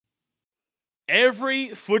Every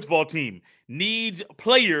football team needs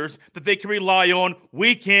players that they can rely on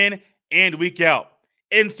week in and week out.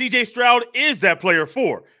 And CJ Stroud is that player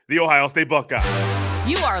for the Ohio State Buckeyes.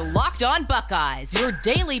 You are Locked On Buckeyes, your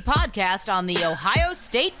daily podcast on the Ohio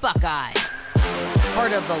State Buckeyes.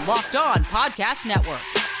 Part of the Locked On Podcast Network,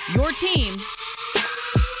 your team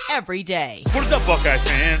every day. What is up, Buckeyes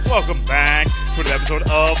fans? Welcome back to another episode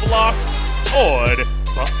of Locked On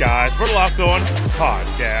Buckeyes for the Locked On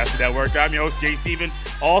Podcast Network. I'm your host, Jay Stevens,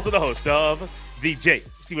 also the host of the Jay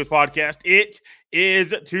Stevens Podcast. It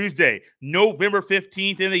is Tuesday, November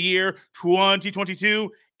 15th in the year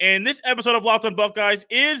 2022, and this episode of Locked On Buckeyes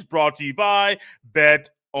is brought to you by Bet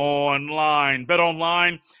Online. Bet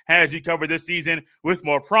Online has you covered this season with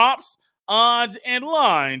more props, odds, and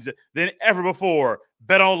lines than ever before.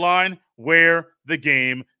 Bet Online, where the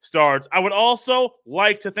game starts. I would also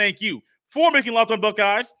like to thank you for making Locked On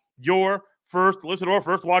Buckeyes your first listen or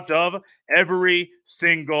first watch of every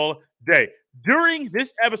single day. During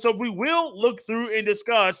this episode, we will look through and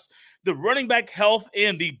discuss the running back health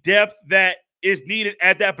and the depth that is needed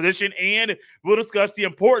at that position, and we'll discuss the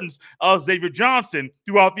importance of Xavier Johnson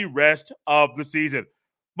throughout the rest of the season.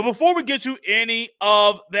 But before we get to any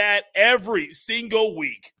of that, every single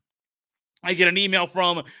week, I get an email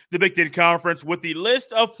from the Big Ten Conference with the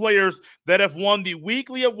list of players that have won the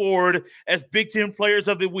weekly award as Big Ten Players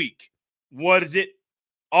of the Week. What is it?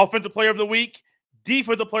 Offensive Player of the Week,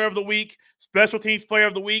 Defensive Player of the Week, Special Teams Player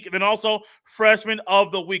of the Week, and then also Freshman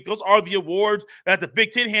of the Week. Those are the awards that the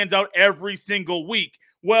Big Ten hands out every single week.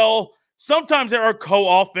 Well, sometimes there are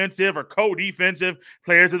co-offensive or co-defensive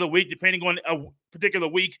Players of the Week, depending on a particular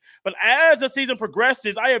week. But as the season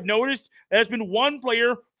progresses, I have noticed there's been one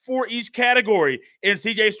player for each category. And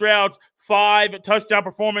CJ Stroud's 5-touchdown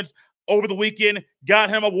performance over the weekend got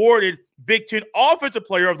him awarded Big Ten Offensive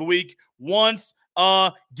Player of the Week once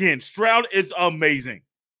again. Stroud is amazing.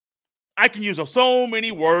 I can use so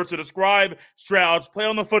many words to describe Stroud's play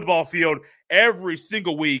on the football field every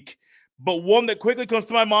single week. But one that quickly comes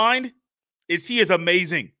to my mind is he is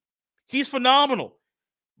amazing. He's phenomenal.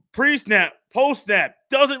 Pre-snap, post-snap,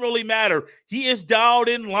 doesn't really matter. He is dialed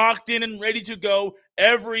in, locked in, and ready to go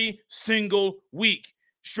every single week.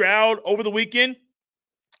 Stroud, over the weekend,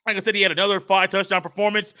 like I said, he had another 5-touchdown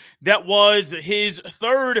performance. That was his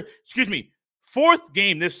fourth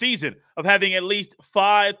game this season of having at least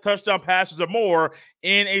 5 touchdown passes or more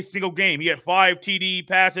in a single game. He had 5 TD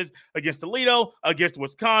passes against Toledo, against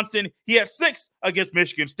Wisconsin. He had 6 against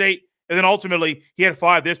Michigan State. And then ultimately, he had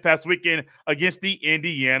 5 this past weekend against the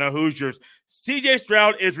Indiana Hoosiers. CJ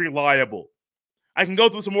Stroud is reliable. I can go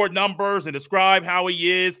through some more numbers and describe how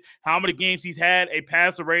he is, how many games he's had a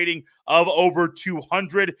passer rating of over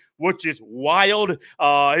 200, which is wild.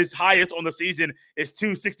 His highest on the season is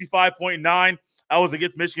 265.9. I was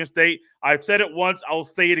against Michigan State. I've said it once. I'll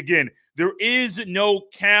say it again. There is no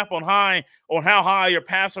cap on how high your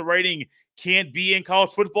passer rating can be in college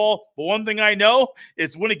football. But one thing I know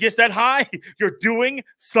is when it gets that high, you're doing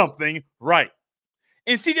something right.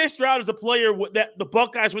 And CJ Stroud is a player that the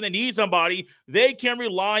Buckeyes, when they need somebody, they can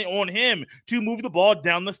rely on him to move the ball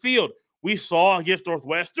down the field. We saw against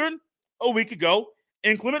Northwestern a week ago,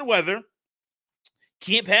 inclement weather,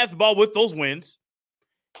 can't pass the ball with those winds,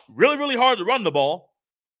 really, really hard to run the ball.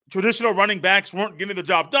 Traditional running backs weren't getting the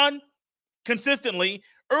job done consistently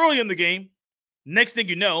early in the game. Next thing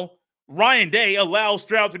you know, Ryan Day allows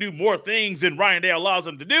Stroud to do more things than Ryan Day allows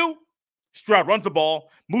him to do. Stroud runs the ball,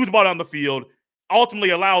 moves the ball down the field, ultimately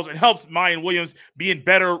allows and helps Mayan Williams be in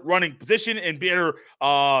better running position and better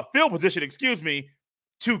field position,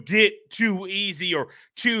 to get 2 easy or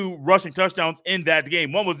 2 rushing touchdowns in that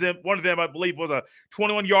game. One of them, I believe, was a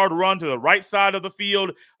 21-yard run to the right side of the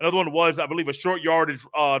field. Another one was, I believe, a short yardage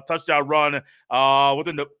touchdown run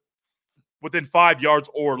within 5 yards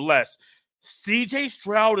or less. CJ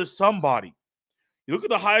Stroud is somebody. You look at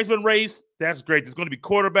the Heisman race, that's great. There's going to be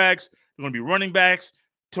quarterbacks, there's going to be running backs.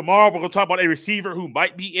 Tomorrow, we're going to talk about a receiver who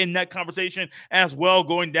might be in that conversation as well,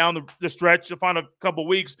 going down the stretch to find a couple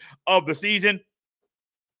weeks of the season.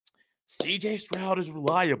 CJ Stroud is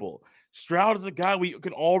reliable. Stroud is a guy we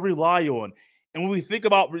can all rely on. And when we think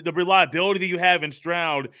about the reliability that you have in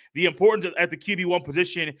Stroud, the importance at the QB1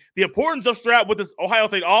 position, the importance of Stroud with this Ohio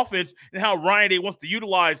State offense and how Ryan Day wants to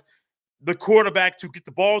utilize the quarterback to get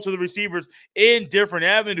the ball to the receivers in different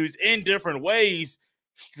avenues, in different ways,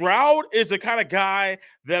 Stroud is the kind of guy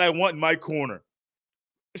that I want in my corner.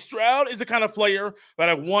 Stroud is the kind of player that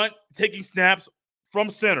I want taking snaps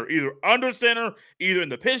from center, either under center, either in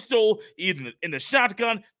the pistol, either in the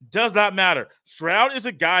shotgun, does not matter. Stroud is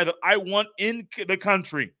a guy that I want in the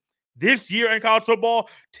country this year in college football,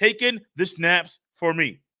 taking the snaps for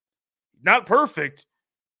me. not perfect,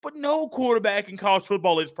 but no quarterback in college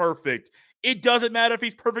football is perfect. It doesn't matter if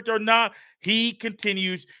he's perfect or not. He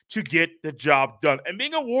continues to get the job done. And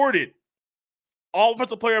being awarded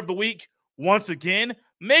Offensive Player of the Week once again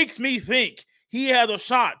makes me think he has a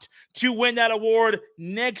shot to win that award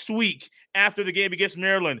next week after the game against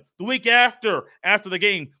Maryland, the week after the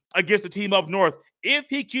game against the team up north. If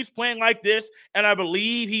he keeps playing like this, and I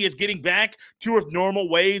believe he is getting back to his normal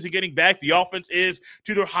ways and getting back, the offense is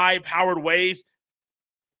to their high-powered ways,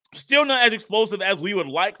 still not as explosive as we would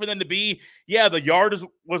like for them to be. Yeah, the yardage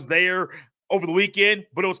was there over the weekend,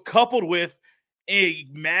 but it was coupled with a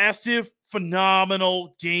massive,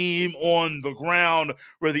 phenomenal game on the ground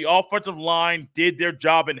where the offensive line did their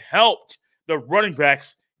job and helped the running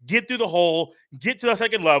backs get through the hole, get to the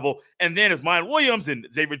second level, and then as Myan Williams and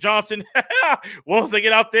Xavier Johnson, once they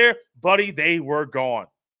get out there, buddy, they were gone.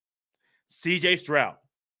 C.J. Stroud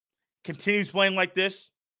continues playing like this.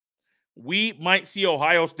 We might see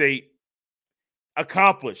Ohio State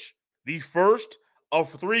accomplish the first of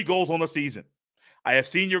 3 goals on the season. I have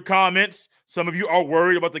seen your comments. Some of you are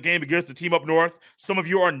worried about the game against the team up north. Some of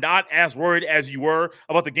you are not as worried as you were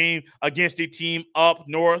about the game against the team up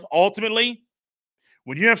north. Ultimately,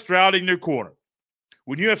 when you have Stroud in your corner,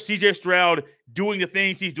 when you have C.J. Stroud doing the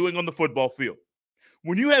things he's doing on the football field,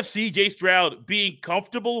 when you have C.J. Stroud being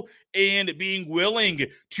comfortable and being willing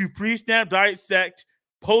to pre-snap dissect,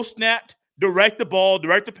 post-snap, direct the ball,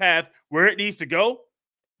 direct the path where it needs to go,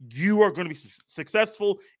 you are going to be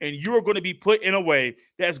successful, and you are going to be put in a way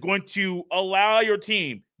that's going to allow your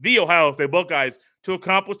team, the Ohio State Buckeyes, to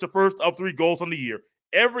accomplish the first of 3 goals on the year.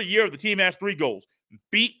 Every year, the team has 3 goals.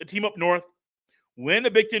 Beat the team up north, win the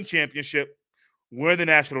Big Ten championship, win the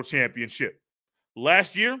national championship.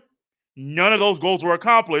 Last year, none of those goals were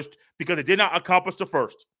accomplished because they did not accomplish the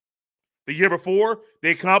first. The year before, they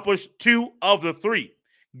accomplished 2 of the 3.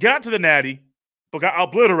 Got to the Natty, but got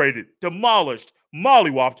obliterated, demolished,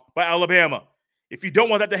 mollywopped by Alabama. If you don't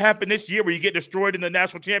want that to happen this year where you get destroyed in the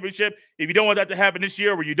national championship, if you don't want that to happen this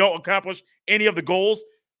year where you don't accomplish any of the goals,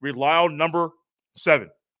 rely on number 7.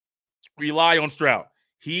 Rely on Stroud.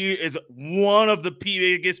 He is one of the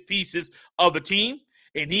biggest pieces of the team,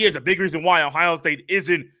 and he is a big reason why Ohio State is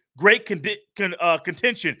in great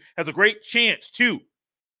contention, has a great chance to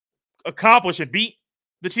accomplish and beat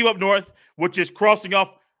the team up north, which is crossing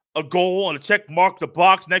off a goal and a check mark the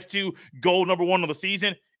box next to goal number 1 of the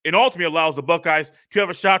season, and ultimately allows the Buckeyes to have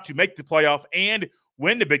a shot to make the playoff and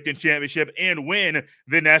win the Big Ten championship and win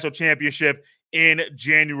the national championship in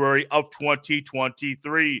January of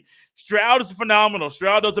 2023. Stroud is phenomenal.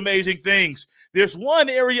 Stroud does amazing things. There's one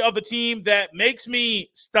area of the team that makes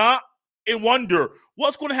me stop and wonder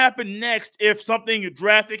what's going to happen next if something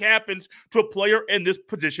drastic happens to a player in this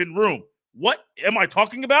position room. What am I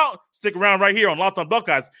talking about? Stick around right here on Locked On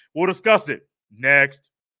Buckeyes. We'll discuss it next.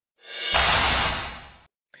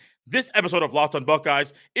 This episode of Locked On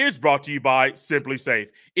Buckeyes is brought to you by Simply Safe.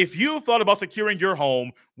 If you've thought about securing your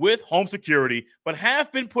home with home security but have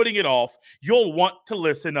been putting it off, you'll want to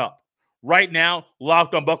listen up. Right now,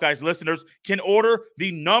 Locked On Buckeyes listeners can order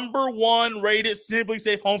the number 1 rated Simply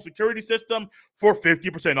Safe home security system for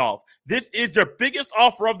 50% off. This is their biggest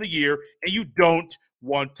offer of the year, and you don't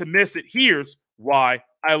want to miss it. Here's why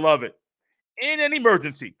I love it. In an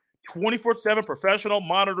emergency, 24/7 professional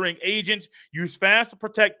monitoring agents use Fast to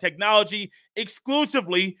Protect technology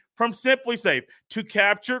exclusively from Simply Safe to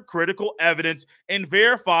capture critical evidence and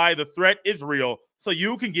verify the threat is real so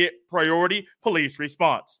you can get priority police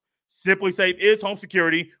response. Simply Safe is home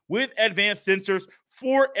security with advanced sensors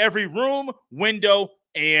for every room, window,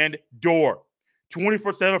 and door.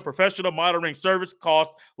 24/7 professional monitoring service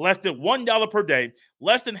costs less than $1 per day,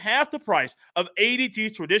 less than half the price of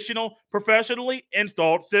ADT's traditional professionally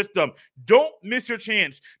installed system. Don't miss your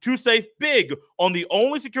chance to save big on the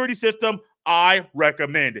only security system I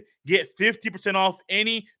recommend. Get 50% off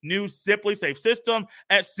any new Simply Safe system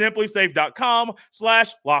at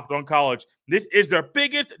simplysafe.com/lockedoncollege. This is their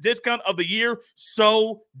biggest discount of the year,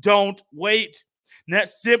 so don't wait. And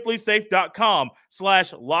that's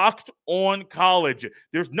simplysafe.com/lockedoncollege.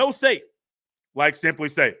 There's no safe like Simply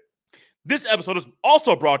Safe. This episode is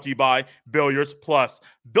also brought to you by Billiards Plus.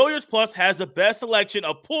 Billiards Plus has the best selection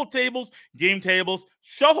of pool tables, game tables,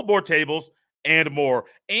 shuffleboard tables, and more,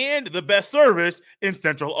 and the best service in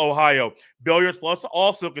Central Ohio. Billiards Plus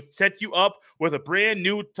also can set you up with a brand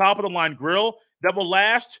new top-of-the-line grill that will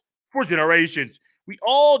last for generations. We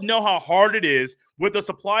all know how hard it is with the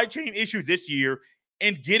supply chain issues this year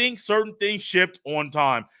and getting certain things shipped on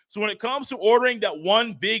time. So when it comes to ordering that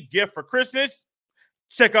one big gift for Christmas,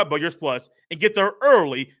 check out Billiards Plus and get there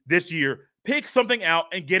early this year. Pick something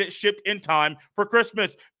out and get it shipped in time for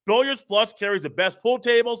Christmas. Billiards Plus carries the best pool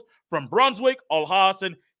tables from Brunswick,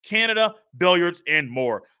 Alhassan, Canada, Billiards, and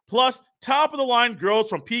more. Plus, top-of-the-line grills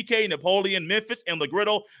from PK, Napoleon, Memphis, and Le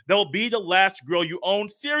Griddle. They'll be the last grill you own.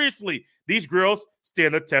 Seriously, these grills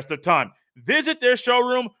stand the test of time. Visit their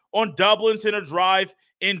showroom on Dublin Center Drive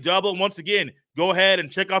in Dublin. Once again, go ahead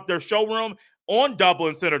and check out their showroom on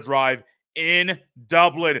Dublin Center Drive in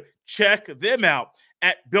Dublin. Check them out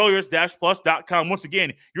at billiards-plus.com. Once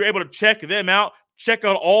again, you're able to check them out. Check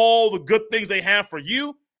out all the good things they have for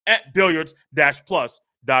you at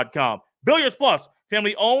billiards-plus.com. Billiards Plus,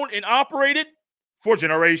 family owned and operated for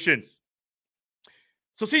generations.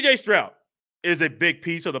 So CJ Stroud is a big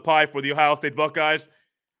piece of the pie for the Ohio State Buckeyes,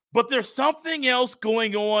 but there's something else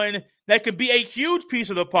going on that could be a huge piece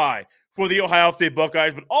of the pie for the Ohio State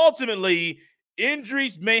Buckeyes, but ultimately,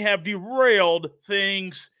 injuries may have derailed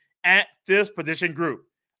things at this position group.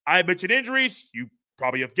 I mentioned injuries. You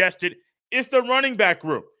probably have guessed it. It's the running back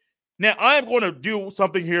group. Now, I'm going to do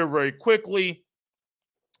something here very quickly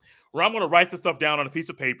where I'm going to write this stuff down on a piece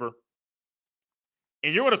of paper,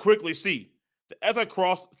 and you're going to quickly see that as I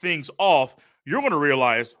cross things off, you're going to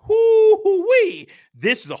realize, whoo-wee,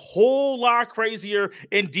 this is a whole lot crazier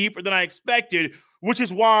and deeper than I expected, which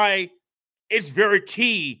is why it's very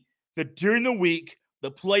key that during the week,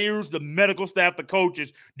 the players, the medical staff, the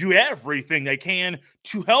coaches do everything they can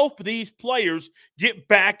to help these players get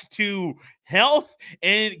back to health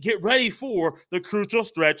and get ready for the crucial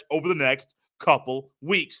stretch over the next couple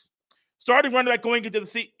weeks. Starting running back going into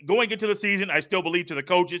the season, I still believe to the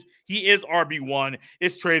coaches, he is RB1.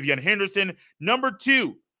 It's TreVeyon Henderson. Number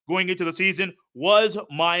 2 going into the season was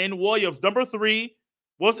Miyan Williams. Number 3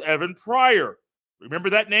 was Evan Pryor.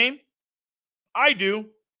 Remember that name? I do.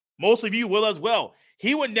 Most of you will as well.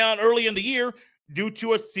 He went down early in the year due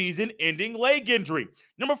to a season-ending leg injury.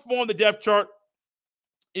 Number 4 on the depth chart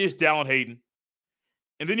is Dallan Hayden.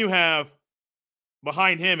 And then you have,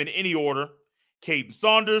 behind him in any order, Caden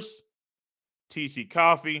Saunders, TC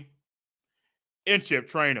Coffey, and Chip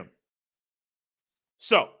Trayanum.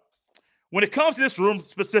 So, when it comes to this room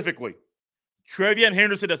specifically, TreVeyon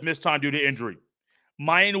Henderson has missed time due to injury.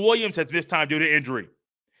 Miyan Williams has missed time due to injury.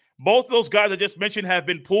 Both of those guys I just mentioned have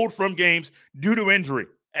been pulled from games due to injury,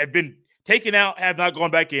 have been taken out, have not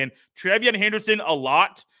gone back in. TreVeyon Henderson a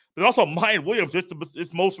lot, but also Miyan Williams, just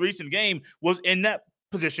this most recent game, was in that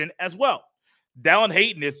position as well. Dallan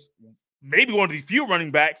Hayden is maybe one of the few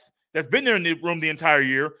running backs that's been there in the room the entire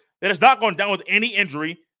year that has not gone down with any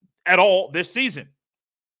injury at all this season.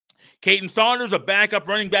 Caden Saunders, a backup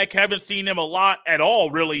running back, haven't seen him a lot at all,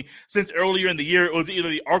 really, since earlier in the year. It was either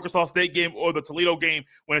the Arkansas State game or the Toledo game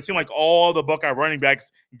when it seemed like all the Buckeye running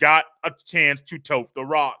backs got a chance to tote the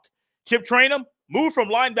rock. Chip Trayanum moved from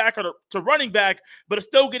linebacker to running back, but is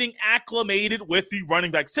still getting acclimated with the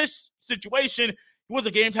running back situation. It was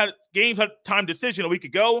a game time decision a week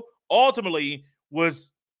ago. Ultimately,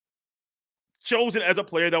 was chosen as a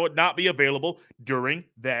player that would not be available during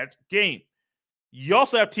that game. You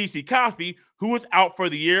also have TC Coffey, who is out for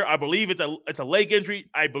the year. I believe it's a leg injury.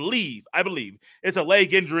 I believe it's a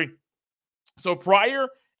leg injury. So Pryor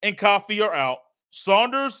and Coffey are out.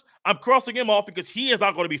 Saunders, I'm crossing him off because he is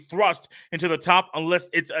not going to be thrust into the top unless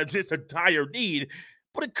it's a dire need.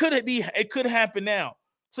 But it could happen now.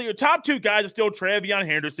 So your top 2 guys are still TreVeyon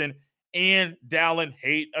Henderson and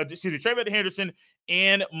TreVeyon Henderson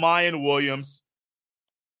and Miyan Williams.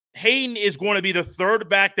 Hayden is going to be the third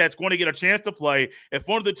back that's going to get a chance to play. If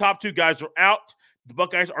one of the top 2 guys are out, the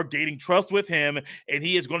Buckeyes are gaining trust with him, and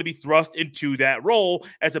he is going to be thrust into that role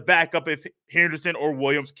as a backup if Henderson or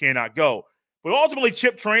Williams cannot go. But ultimately,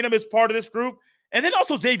 Chip Trayanum is part of this group, and then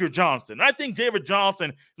also Xavier Johnson. I think Xavier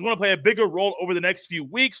Johnson is going to play a bigger role over the next few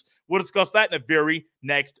weeks. We'll discuss that in the very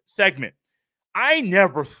next segment. I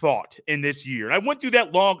never thought in this year, and I went through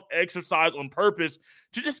that long exercise on purpose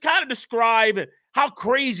to just kind of describe how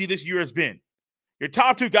crazy this year has been. Your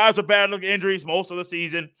top 2 guys are battling injuries most of the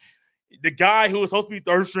season. The guy who was supposed to be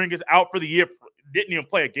third string is out for the year, didn't even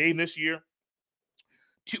play a game this year.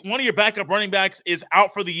 One of your backup running backs is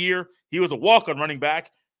out for the year. He was a walk-on running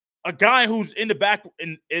back. A guy who's in the back,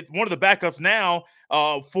 in one of the backups now,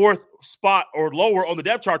 4th spot or lower on the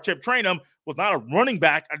depth chart, Chip Trayanum, was not a running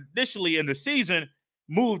back initially in the season,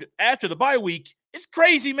 moved after the bye week. It's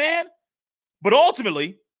crazy, man. But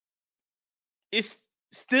ultimately, it's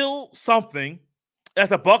still something that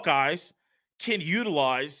the Buckeyes can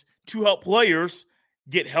utilize to help players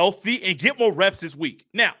get healthy and get more reps this week.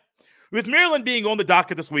 Now, with Maryland being on the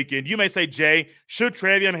docket this weekend, you may say, Jay, should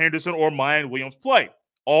TreVeyon Henderson or Miyan Williams play?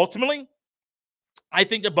 Ultimately, I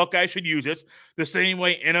think the Buckeyes should use this the same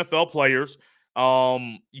way NFL players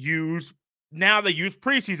use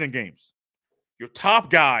preseason games. Your top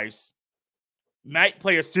guys might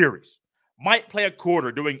play a series, might play a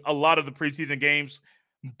quarter doing a lot of the preseason games,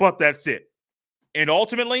 but that's it. And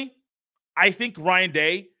ultimately, I think Ryan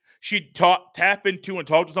Day should tap into and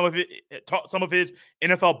talk to some of his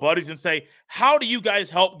NFL buddies and say, how do you guys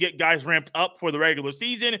help get guys ramped up for the regular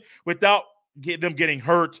season without them getting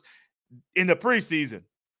hurt in the preseason?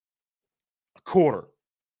 A quarter,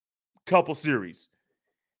 couple series.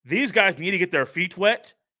 These guys need to get their feet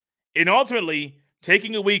wet, and ultimately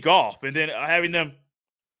taking a week off and then having them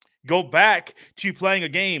go back to playing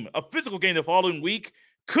a physical game the following week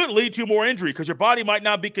could lead to more injury because your body might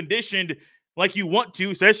not be conditioned like you want to,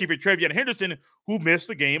 especially if you're TreVeyon Henderson, who missed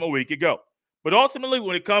the game a week ago. But ultimately,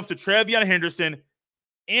 when it comes to TreVeyon Henderson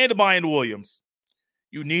and Miyan Williams,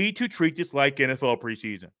 you need to treat this like NFL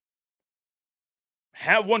preseason.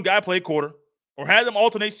 Have one guy play a quarter or have them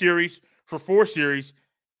alternate series for 4 series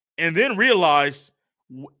and then realize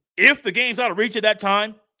if the game's out of reach at that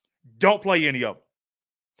time, don't play any of them.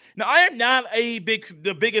 Now, I am not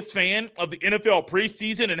the biggest fan of the NFL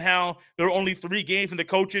preseason and how there are only 3 games and the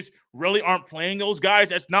coaches really aren't playing those guys.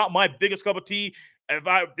 That's not my biggest cup of tea. If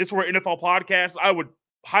this were an NFL podcast, I would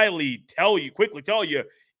quickly tell you,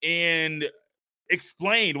 and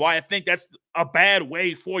explain why I think that's a bad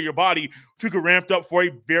way for your body to get ramped up for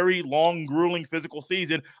a very long, grueling physical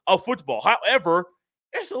season of football. However,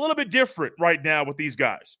 it's a little bit different right now with these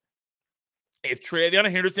guys. If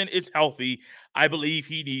TreVeyon Henderson is healthy, I believe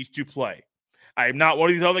he needs to play. I am not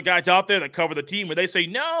one of these other guys out there that cover the team where they say,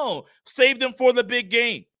 no, save them for the big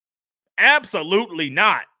game. Absolutely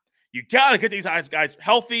not. You got to get these guys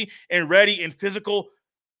healthy and ready and physical.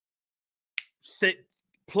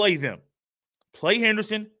 Play them. Play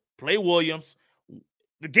Henderson. Play Williams.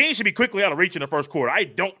 The game should be quickly out of reach in the first quarter. I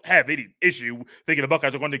don't have any issue thinking the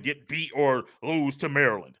Buckeyes are going to get beat or lose to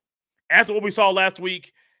Maryland. After what we saw last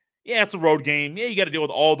week, yeah, it's a road game. Yeah, you got to deal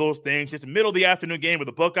with all those things. It's a middle of the afternoon game where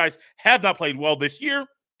the Buckeyes have not played well this year.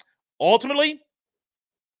 Ultimately,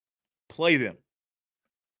 play them.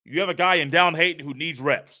 You have a guy in Dalton Hayden who needs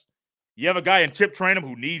reps. You have a guy in Chip Trayanum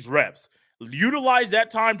who needs reps. Utilize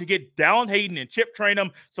that time to get Dalton Hayden and Chip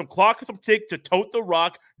Trayanum some clock and some tick to tote the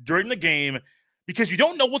rock during the game because you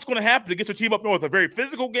don't know what's going to happen against your team up north. A very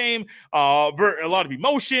physical game, a lot of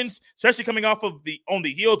emotions, especially coming off of on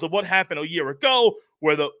the heels of what happened a year ago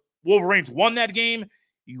where the Wolverines won that game.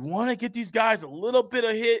 You want to get these guys a little bit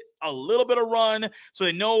of hit, a little bit of run, so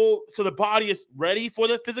they know, so the body is ready for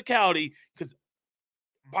the physicality. Because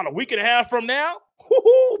about a week and a half from now,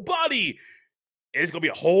 buddy, it's going to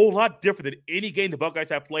be a whole lot different than any game the Buckeyes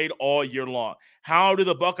have played all year long. How do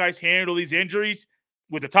the Buckeyes handle these injuries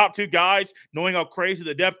with the top 2 guys, knowing how crazy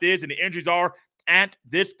the depth is and the injuries are at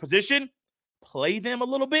this position? Play them a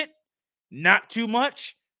little bit, not too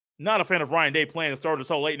much. Not a fan of Ryan Day playing the starter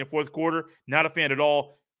so late in the fourth quarter. Not a fan at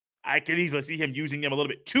all. I could easily see him using them a little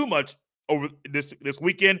bit too much over this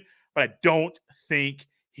weekend, but I don't think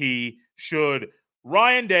he should.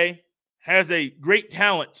 Ryan Day has a great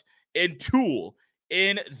talent and tool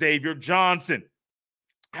in Xavier Johnson.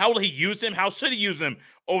 How will he use him? How should he use him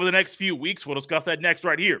over the next few weeks? We'll discuss that next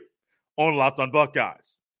right here on Locked on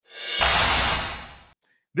Buckeyes.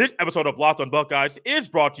 This episode of Locked on Buckeyes is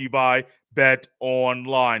brought to you by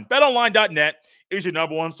BetOnline. BetOnline.net is your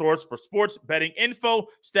number one source for sports betting info,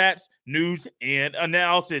 stats, news, and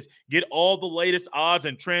analysis. Get all the latest odds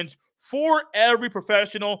and trends for every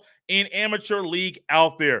professional and amateur league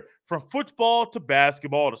out there. From football to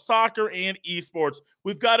basketball to soccer and esports,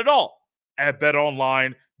 we've got it all at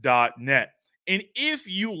BetOnline.net. And if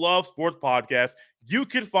you love sports podcasts, you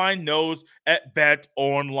can find those at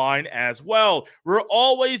BetOnline as well. We're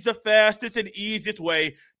always the fastest and easiest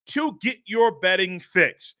way to get your betting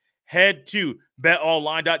fix. Head to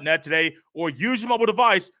betonline.net today or use your mobile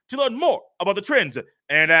device to learn more about the trends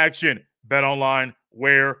and action. BetOnline,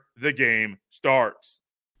 where the game starts.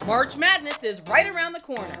 March Madness is right around the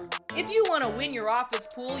corner. If you want to win your office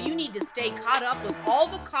pool, you need to stay caught up with all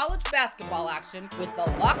the college basketball action with the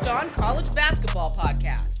Locked On College Basketball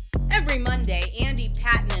Podcast. Every Monday, Andy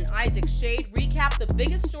Patton and Isaac Shade recap the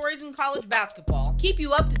biggest stories in college basketball, keep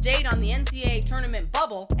you up to date on the NCAA tournament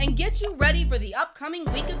bubble, and get you ready for the upcoming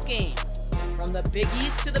week of games. From the Big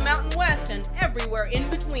East to the Mountain West and everywhere in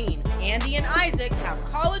between, Andy and Isaac have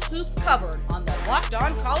college hoops covered on the Locked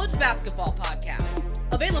On College Basketball Podcast.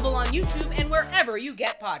 Available on YouTube and wherever you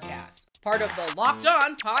get podcasts. Part of the Locked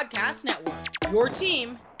On Podcast Network. Your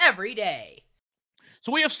team every day.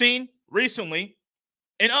 So we have seen recently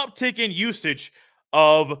an uptick in usage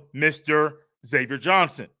of Mr. Xavier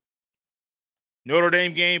Johnson. Notre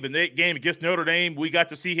Dame game, the game against Notre Dame, we got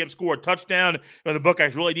to see him score a touchdown. The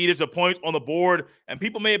Buckeyes really needed some points on the board. And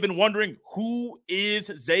people may have been wondering, who is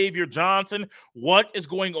Xavier Johnson? What is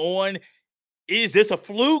going on? Is this a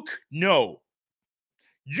fluke? No.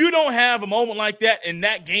 You don't have a moment like that in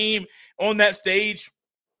that game on that stage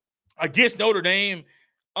against Notre Dame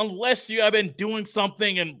unless you have been doing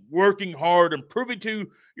something and working hard and proving to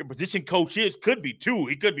your position coaches. Could be two.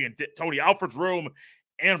 He could be in Tony Alford's room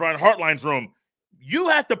and Brian Hartline's room. You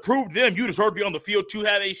have to prove to them you deserve to be on the field to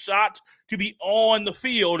have a shot to be on the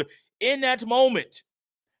field in that moment.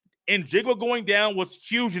 And Njigba going down was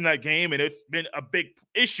huge in that game, and it's been a big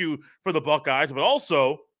issue for the Buckeyes, but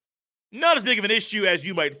also not as big of an issue as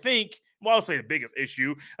you might think. Well, I'll say the biggest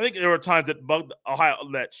issue. I think there are times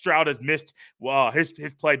that Stroud has missed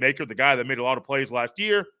his playmaker, the guy that made a lot of plays last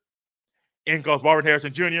year, and goes Marvin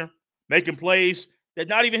Harrison Jr., making plays that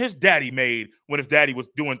not even his daddy made when his daddy was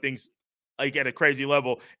doing things like at a crazy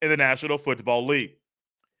level in the National Football League.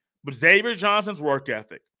 But Xavier Johnson's work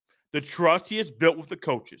ethic, the trust he has built with the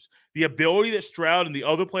coaches, the ability that Stroud and the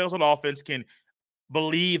other players on offense can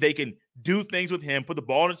believe they can do things with him, put the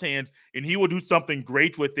ball in his hands, and he will do something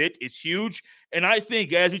great with it. It's huge. And I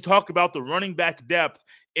think as we talk about the running back depth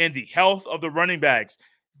and the health of the running backs,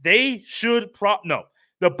 they should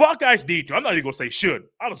the Buckeyes need to. I'm not even going to say should.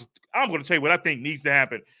 I'm going to tell you what I think needs to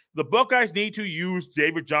happen. The Buckeyes need to use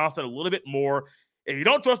Xavier Johnson a little bit more. If you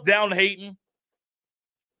don't trust Dallin Hayden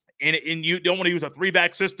and you don't want to use a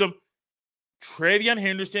three-back system, Travion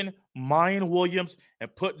Henderson, Mayan Williams,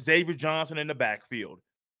 and put Xavier Johnson in the backfield.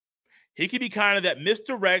 He could be kind of that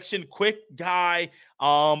misdirection, quick guy,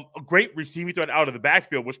 a great receiving threat out of the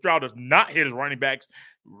backfield, which Stroud does not hit his running backs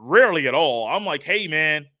rarely at all. I'm like, hey,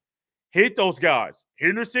 man, hit those guys.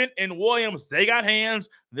 Henderson and Williams, they got hands.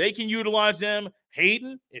 They can utilize them.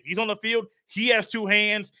 Hayden, if he's on the field, he has two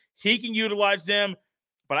hands. He can utilize them.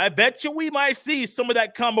 But I bet you we might see some of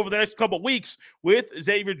that come over the next couple of weeks with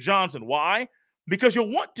Xavier Johnson. Why? Because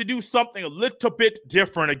you'll want to do something a little bit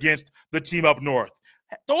different against the team up north.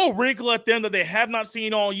 Throw a wrinkle at them that they have not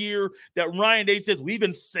seen all year, that Ryan Day says, we've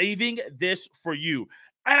been saving this for you.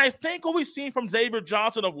 And I think what we've seen from Xavier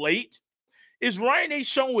Johnson of late is Ryan Day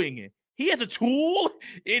showing he has a tool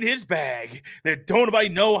in his bag that don't nobody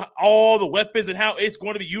know all the weapons and how it's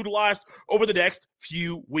going to be utilized over the next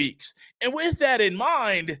few weeks. And with that in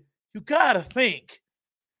mind, you got to think,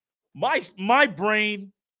 my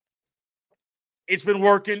brain, it's been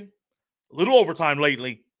working a little overtime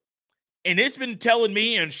lately, and it's been telling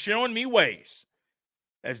me and showing me ways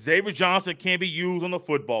that Xavier Johnson can be used on the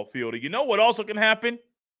football field. And you know what also can happen?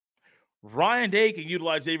 Ryan Day can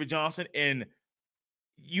utilize Xavier Johnson in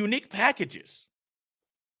unique packages.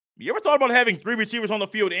 You ever thought about having three receivers on the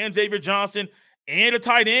field and Xavier Johnson and a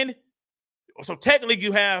tight end? So technically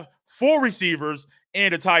you have four receivers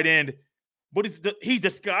and a tight end, but he's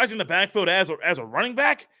disguising the backfield as a running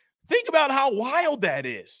back. Think about how wild that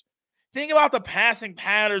is. Think about the passing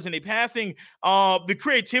patterns and the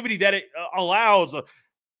creativity that it allows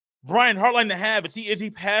Brian Hartline to have. Is he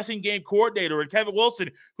passing game coordinator, and Kevin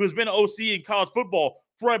Wilson, who has been an OC in college football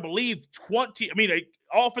for, I believe, an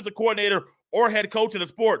offensive coordinator or head coach in the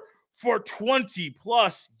sport for 20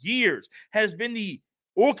 plus years, has been the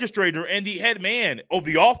orchestrator and the head man of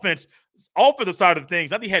the offensive side of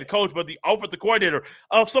things, not the head coach, but the offensive coordinator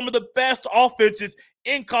of some of the best offenses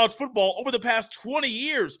in college football over the past 20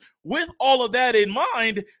 years. With all of that in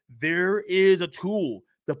mind, there is a tool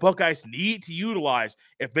the Buckeyes need to utilize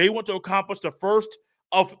if they want to accomplish the first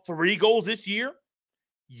of 3 goals this year.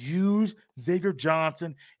 Use Xavier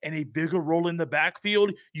Johnson and a bigger role in the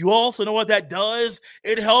backfield. You also know what that does?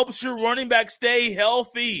 It helps your running back stay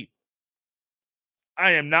healthy.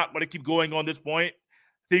 I am not going to keep going on this point.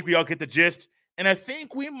 I think we all get the gist. And I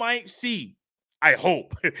think we might see, I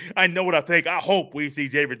hope, I know what I think. I hope we see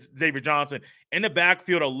Xavier Johnson in the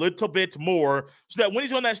backfield a little bit more so that when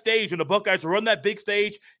he's on that stage, when the Buckeyes are on that big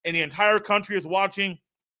stage and the entire country is watching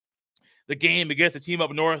the game against the team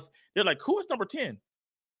up north, they're like, who is number 10?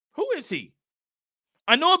 Who is he?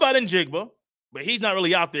 I know about Njigba, but he's not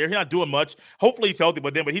really out there. He's not doing much. Hopefully he's healthy,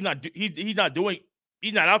 but he's not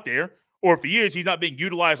out there. Or if he is, he's not being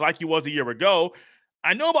utilized like he was a year ago.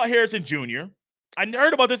 I know about Harrison Jr. I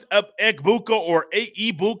heard about this Egbuka or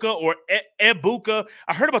Ebuka or Ebuka.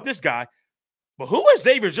 I heard about this guy. But who is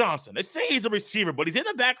Xavier Johnson? They say he's a receiver, but he's in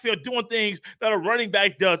the backfield doing things that a running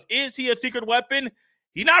back does. Is he a secret weapon?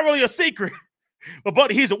 He's not really a secret.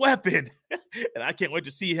 But he's a weapon. And I can't wait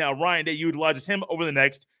to see how Ryan Day utilizes him over the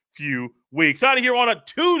next few weeks. Out of here on a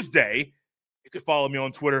Tuesday. You can follow me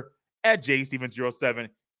on Twitter at JStevens07.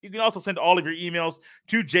 You can also send all of your emails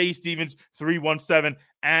to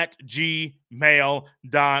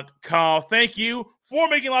jstevens317@gmail.com. Thank you for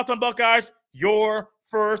making Locked On Buckeyes your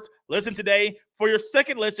first listen today. For your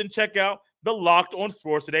second listen, check out the Locked On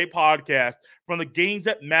Sports Today podcast. From the games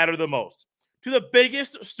that matter the most to the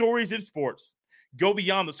biggest stories in sports, go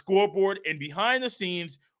beyond the scoreboard and behind the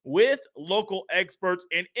scenes with local experts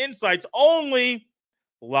and insights only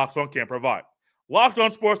Locked On can provide. Locked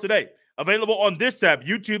On Sports Today, available on this app,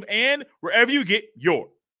 YouTube, and wherever you get your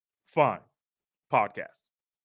fine podcasts.